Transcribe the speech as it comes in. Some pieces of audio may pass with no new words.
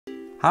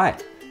Hi!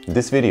 In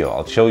this video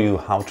I'll show you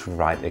how to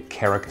write a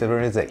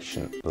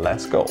characterization.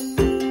 Let's go!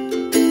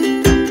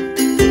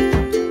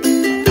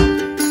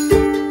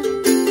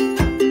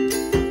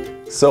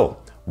 So,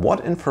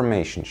 what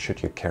information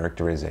should your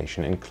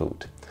characterization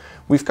include?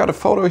 We've got a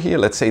photo here,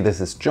 let's say this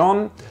is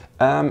John,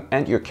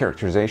 and your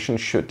characterization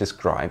should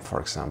describe, for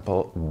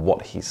example,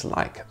 what he's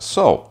like.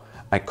 So,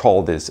 I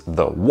call this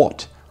the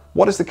what.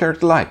 What is the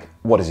character like?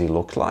 What does he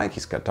look like?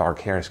 He's got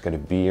dark hair, he's got a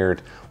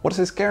beard. What is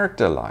his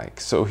character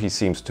like? So he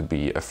seems to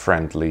be a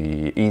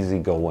friendly,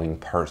 easygoing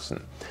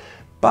person.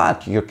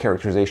 But your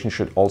characterization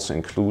should also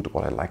include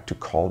what I like to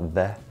call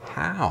the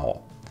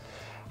how.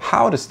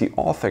 How does the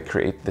author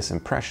create this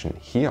impression?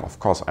 Here, of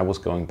course, I was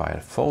going by a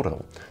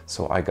photo,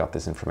 so I got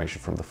this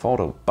information from the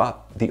photo,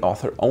 but the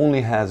author only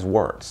has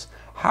words.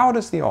 How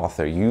does the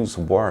author use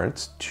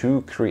words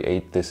to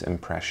create this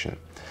impression?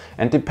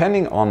 And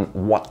depending on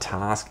what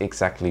task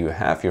exactly you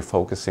have, you're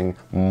focusing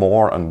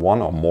more on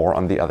one or more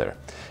on the other.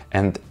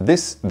 And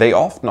they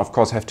often, of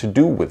course, have to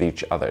do with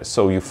each other.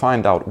 So you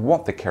find out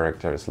what the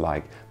character is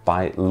like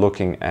by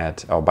looking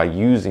at or by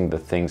using the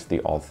things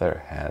the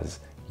author has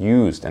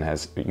used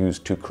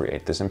to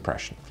create this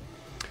impression.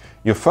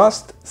 Your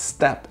first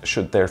step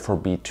should therefore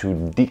be to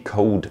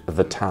decode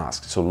the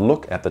task. So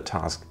look at the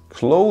task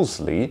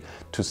closely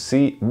to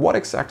see what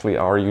exactly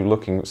are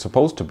you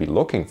supposed to be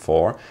looking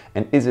for,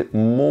 and is it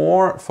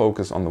more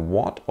focused on the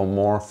what or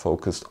more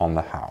focused on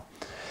the how.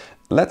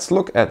 Let's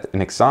look at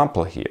an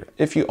example here.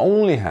 If you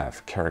only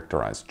have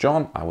characterized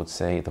John, I would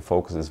say the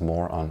focus is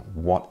more on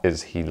what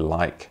is he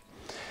like.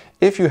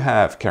 If you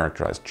have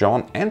characterized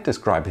John and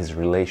describe his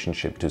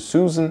relationship to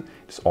Susan,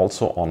 it's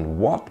also on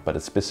what, but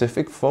a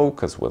specific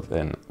focus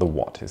within the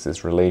what is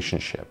his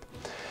relationship.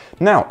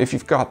 Now, if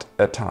you've got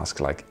a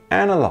task like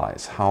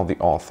analyze how the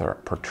author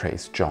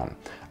portrays John,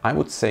 I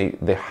would say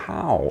the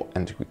how,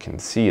 and we can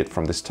see it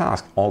from this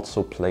task,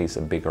 also plays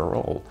a bigger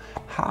role.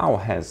 How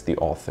has the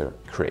author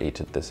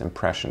created this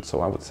impression? So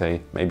I would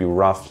say maybe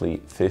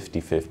roughly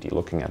 50-50,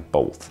 looking at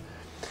both.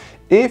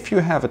 If you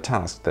have a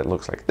task that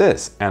looks like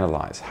this,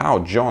 analyze how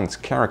John's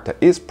character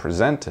is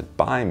presented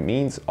by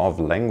means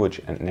of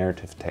language and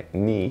narrative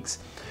techniques,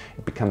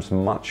 it becomes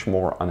much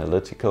more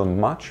analytical,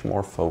 much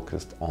more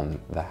focused on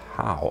the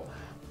how,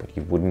 but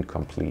you wouldn't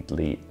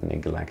completely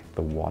neglect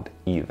the what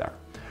either.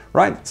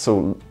 Right,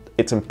 so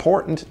it's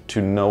important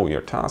to know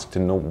your task, to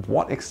know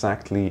what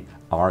exactly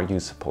are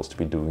you supposed to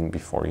be doing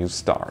before you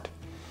start.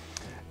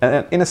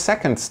 And in a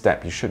second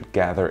step, you should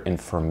gather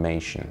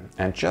information.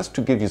 And just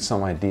to give you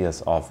some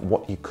ideas of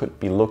what you could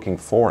be looking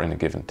for in a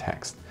given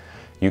text,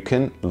 you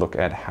can look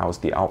at how's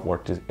the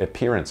outward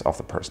appearance of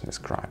the person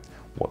described.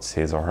 What's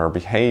his or her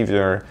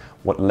behavior?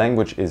 What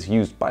language is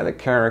used by the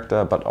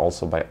character, but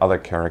also by other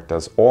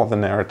characters or the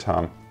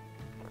narrator?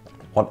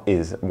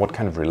 What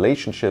kind of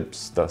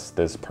relationships does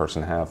this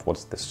person have?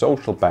 What's the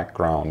social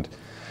background?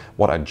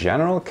 What are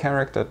general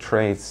character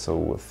traits,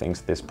 so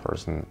things this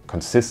person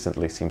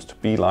consistently seems to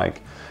be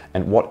like,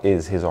 and what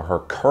is his or her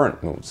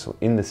current mood, so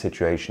in the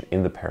situation,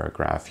 in the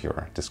paragraph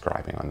you're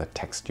describing, on the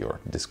text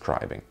you're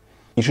describing.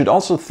 You should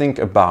also think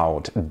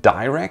about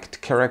direct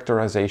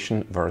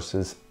characterization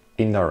versus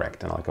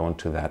indirect, and I'll go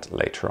into that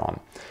later on.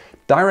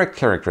 Direct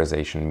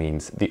characterization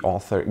means the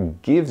author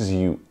gives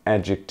you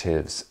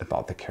adjectives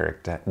about the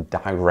character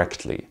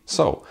directly.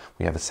 So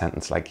we have a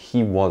sentence like,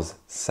 he was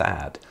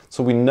sad.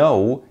 So we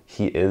know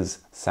he is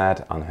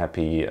sad,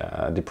 unhappy,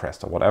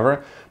 depressed or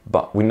whatever,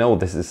 but we know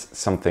this is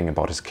something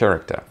about his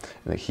character.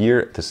 And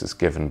here, this is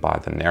given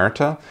by the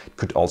narrator. It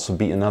could also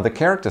be another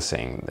character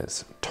saying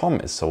this. Tom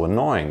is so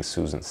annoying,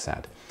 Susan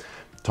said.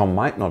 Tom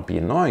might not be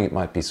annoying, it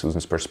might be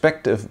Susan's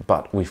perspective,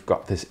 but we've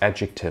got this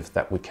adjective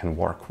that we can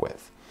work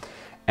with.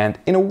 And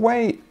in a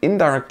way,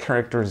 indirect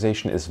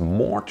characterization is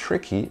more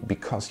tricky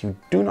because you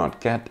do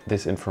not get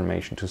this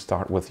information to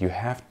start with. You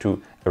have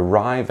to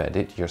arrive at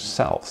it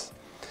yourselves.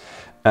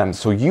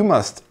 So you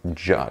must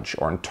judge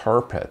or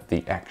interpret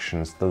the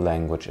actions, the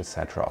language,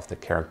 etc. of the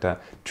character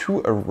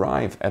to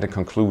arrive at a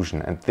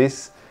conclusion. And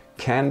this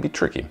can be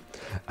tricky.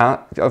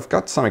 I've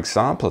got some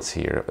examples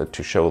here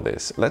to show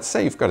this. Let's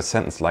say you've got a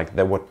sentence like,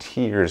 there were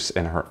tears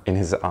in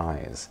his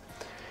eyes.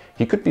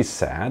 He could be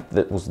sad,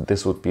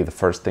 this would be the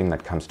first thing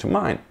that comes to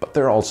mind, but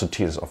there are also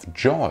tears of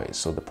joy,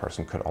 so the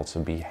person could also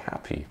be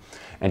happy.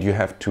 And you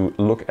have to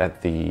look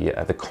at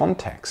the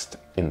context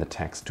in the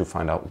text to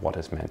find out what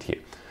is meant here.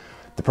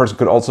 The person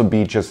could also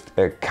be just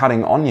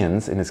cutting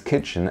onions in his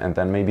kitchen, and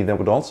then maybe there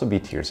would also be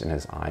tears in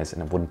his eyes,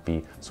 and it wouldn't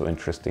be so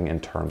interesting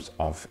in terms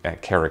of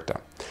character.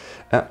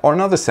 Or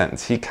another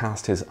sentence, he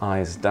cast his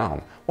eyes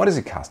down. Why does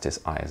he cast his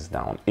eyes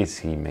down? Is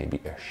he maybe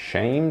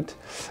ashamed?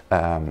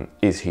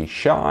 Is he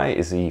shy?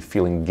 Is he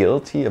feeling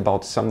guilty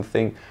about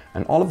something?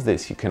 And all of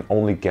this you can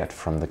only get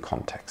from the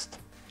context.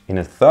 In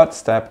a third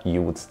step,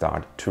 you would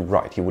start to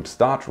write. You would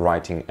start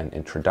writing an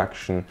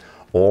introduction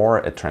or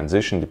a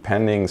transition,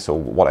 depending. So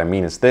what I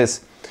mean is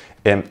this.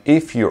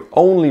 If you're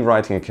only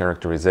writing a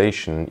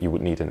characterization, you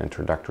would need an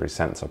introductory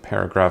sentence or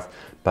paragraph.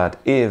 But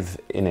if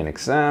in an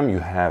exam you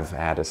have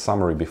had a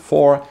summary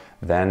before,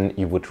 then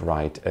you would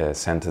write a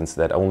sentence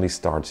that only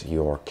starts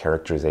your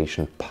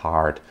characterization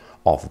part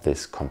of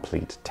this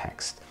complete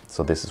text.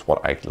 So this is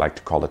what I like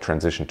to call a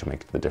transition to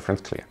make the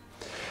difference clear.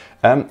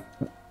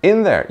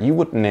 In there, you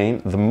would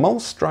name the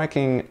most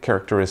striking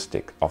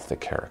characteristic of the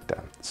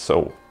character.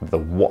 So the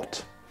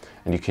what.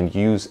 And you can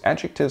use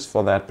adjectives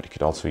for that, but you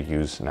could also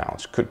use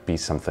nouns. Could be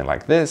something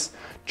like this.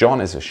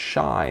 John is a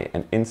shy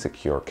and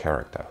insecure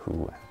character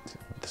who,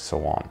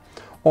 so on.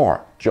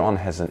 Or John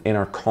has an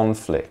inner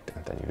conflict,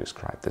 and then you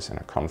describe this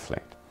inner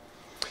conflict.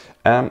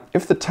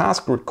 If the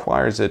task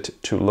requires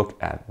it to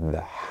look at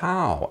the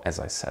how, as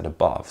I said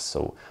above,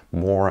 so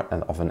more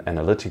of an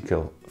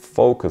analytical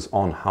focus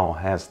on how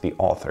has the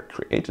author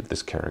created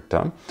this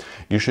character,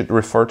 you should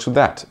refer to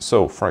that.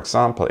 So, for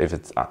example, if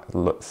it's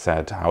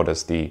said, how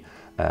does the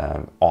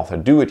author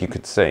do it, you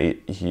could say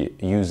he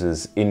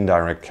uses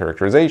indirect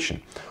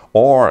characterization.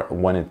 Or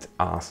when it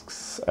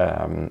asks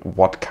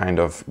what kind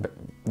of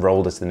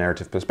role does the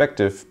narrative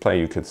perspective play,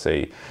 you could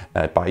say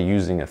by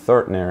using a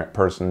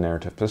third-person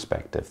narrative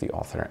perspective, the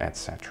author,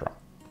 etc.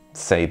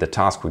 Say the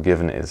task we're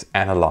given is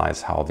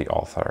analyze how the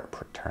author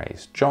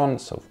portrays John,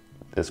 so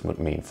this would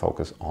mean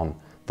focus on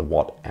the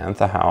what and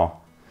the how.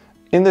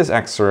 In this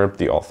excerpt,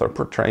 the author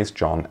portrays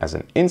John as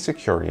an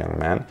insecure young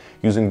man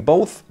using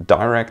both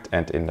direct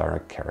and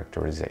indirect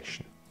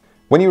characterization.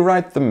 When you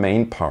write the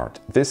main part,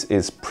 this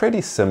is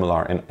pretty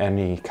similar in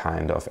any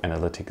kind of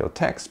analytical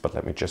text, but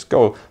let me just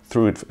go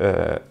through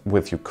it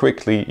with you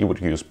quickly. You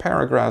would use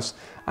paragraphs.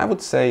 I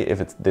would say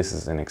if this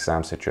is an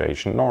exam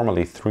situation,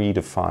 normally 3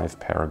 to 5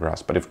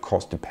 paragraphs, but of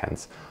course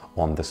depends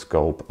on the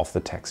scope of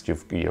the text you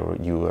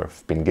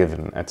have been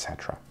given,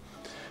 etc.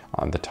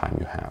 on the time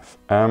you have.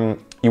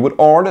 You would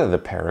order the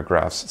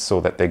paragraphs so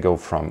that they go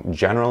from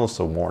general,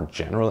 so more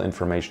general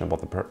information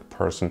about the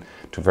person,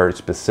 to very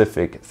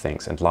specific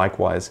things, and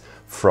likewise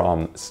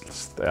from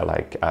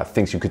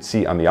things you could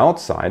see on the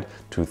outside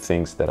to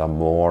things that are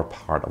more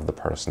part of the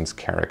person's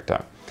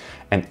character.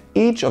 And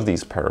each of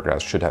these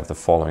paragraphs should have the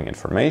following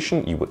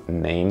information. You would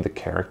name the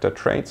character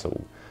trait,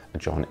 so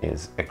John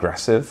is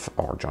aggressive,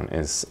 or John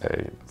is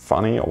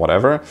funny, or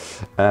whatever,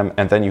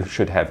 and then you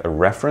should have a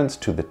reference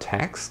to the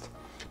text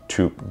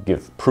to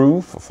give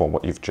proof for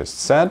what you've just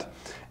said,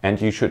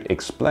 and you should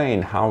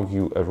explain how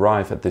you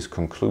arrive at this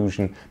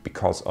conclusion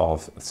because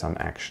of some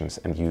actions.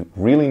 And you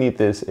really need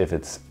this if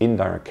it's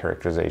indirect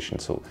characterization.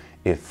 So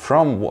if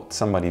from what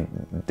somebody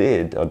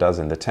did or does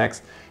in the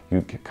text,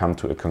 you come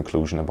to a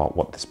conclusion about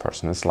what this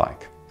person is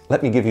like.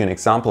 Let me give you an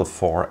example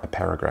for a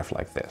paragraph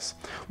like this.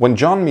 When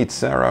John meets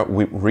Sarah,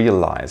 we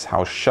realize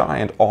how shy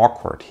and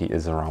awkward he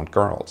is around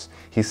girls.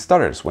 He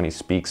stutters when he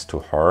speaks to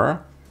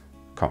her,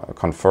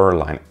 confer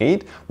line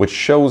 8, which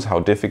shows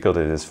how difficult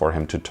it is for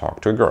him to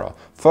talk to a girl.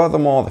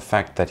 Furthermore, the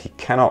fact that he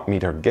cannot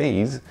meet her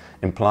gaze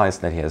implies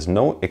that he has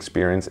no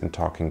experience in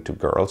talking to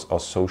girls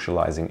or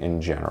socializing in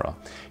general.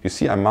 You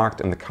see, I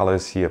marked in the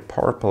colors here,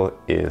 purple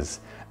is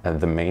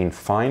the main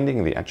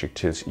finding, the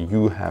adjectives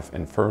you have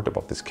inferred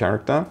about this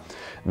character.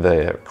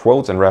 The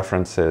quotes and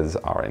references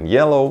are in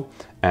yellow,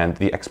 and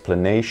the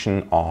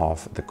explanation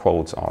of the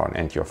quotes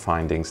and your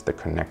findings, the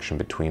connection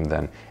between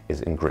them,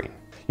 is in green.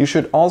 You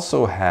should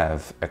also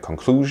have a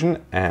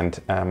conclusion, and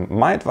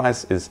my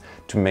advice is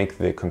to make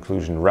the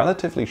conclusion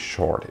relatively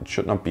short. It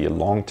should not be a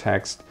long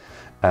text,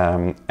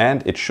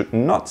 and it should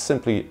not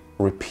simply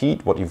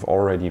repeat what you've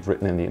already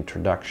written in the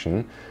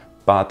introduction,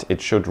 but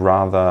it should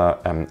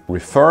rather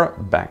refer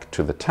back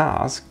to the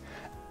task,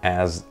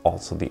 as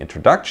also the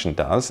introduction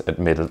does,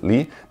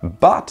 admittedly,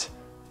 but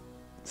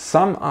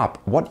sum up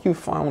what you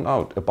found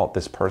out about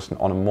this person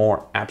on a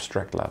more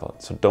abstract level.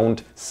 So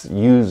don't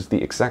use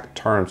the exact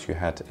terms you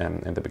had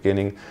in the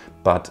beginning,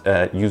 but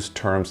use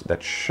terms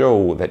that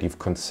show that you've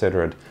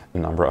considered a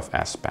number of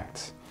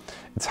aspects.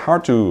 It's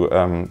hard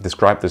to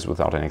describe this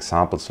without an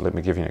example, so let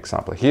me give you an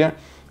example here.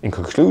 In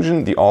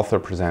conclusion, the author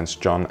presents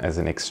John as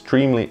an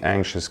extremely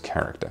anxious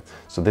character.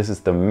 So this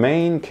is the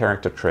main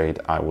character trait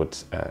I would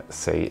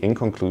say in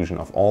conclusion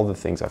of all the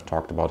things I've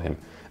talked about him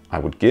I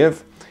would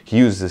give. He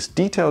uses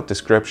detailed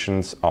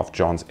descriptions of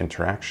John's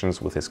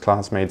interactions with his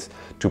classmates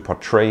to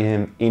portray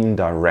him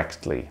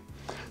indirectly.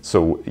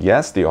 So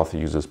yes, the author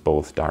uses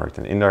both direct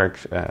and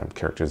indirect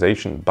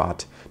characterization,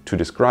 but to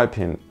describe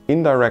him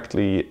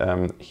indirectly,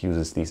 he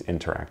uses these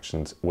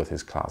interactions with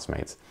his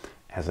classmates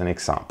as an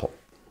example.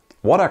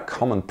 What are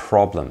common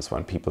problems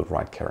when people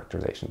write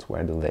characterizations?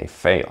 Where do they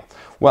fail?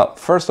 Well,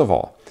 first of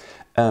all,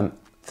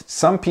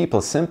 some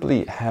people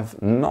simply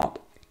have not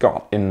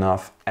got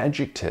enough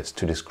adjectives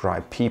to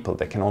describe people.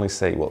 They can only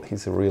say, well,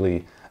 he's a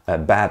really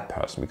bad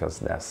person because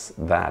there's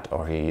that,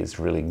 or he is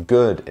really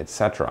good,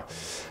 etc.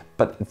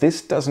 But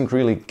this doesn't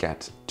really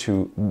get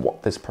to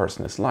what this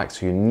person is like.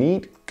 So you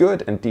need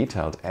good and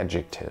detailed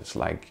adjectives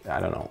like, I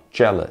don't know,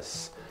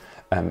 jealous,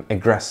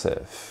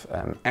 aggressive,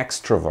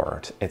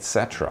 extrovert,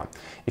 etc.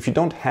 If you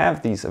don't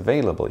have these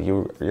available,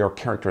 your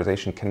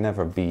characterization can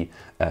never be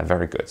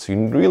very good. So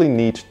you really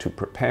need to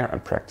prepare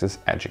and practice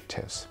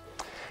adjectives.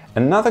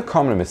 Another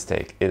common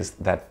mistake is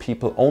that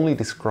people only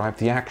describe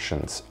the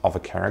actions of a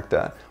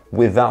character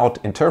without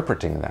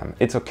interpreting them.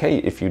 It's okay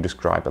if you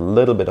describe a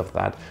little bit of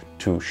that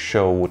to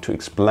show, to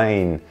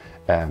explain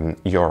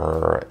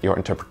your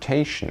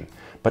interpretation.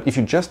 But if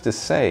you just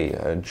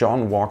say,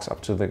 John walks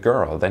up to the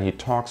girl, then he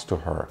talks to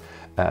her,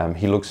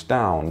 he looks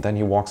down, then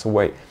he walks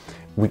away.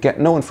 We get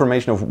no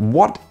information of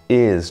what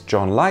is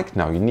John like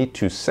now. You need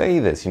to say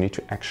this, you need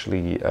to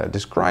actually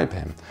describe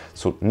him.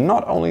 So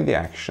not only the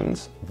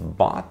actions,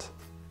 but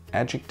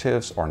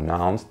adjectives or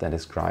nouns that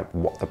describe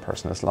what the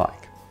person is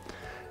like.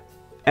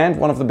 And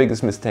one of the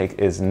biggest mistakes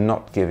is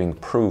not giving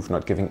proof,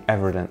 not giving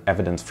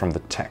evidence from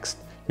the text.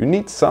 You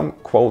need some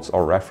quotes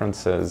or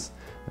references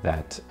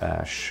that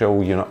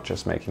show you're not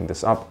just making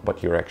this up,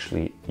 but you're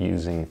actually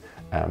using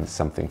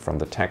something from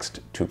the text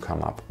to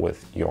come up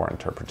with your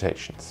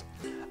interpretations.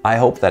 I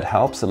hope that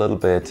helps a little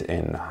bit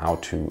in how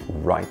to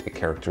write a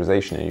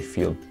characterization and you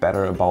feel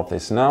better about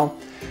this now.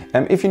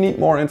 If you need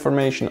more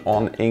information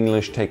on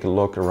English, take a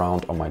look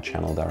around on my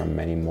channel. There are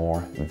many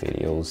more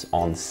videos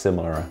on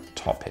similar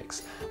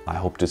topics. I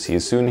hope to see you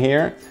soon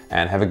here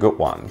and have a good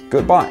one.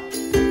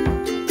 Goodbye.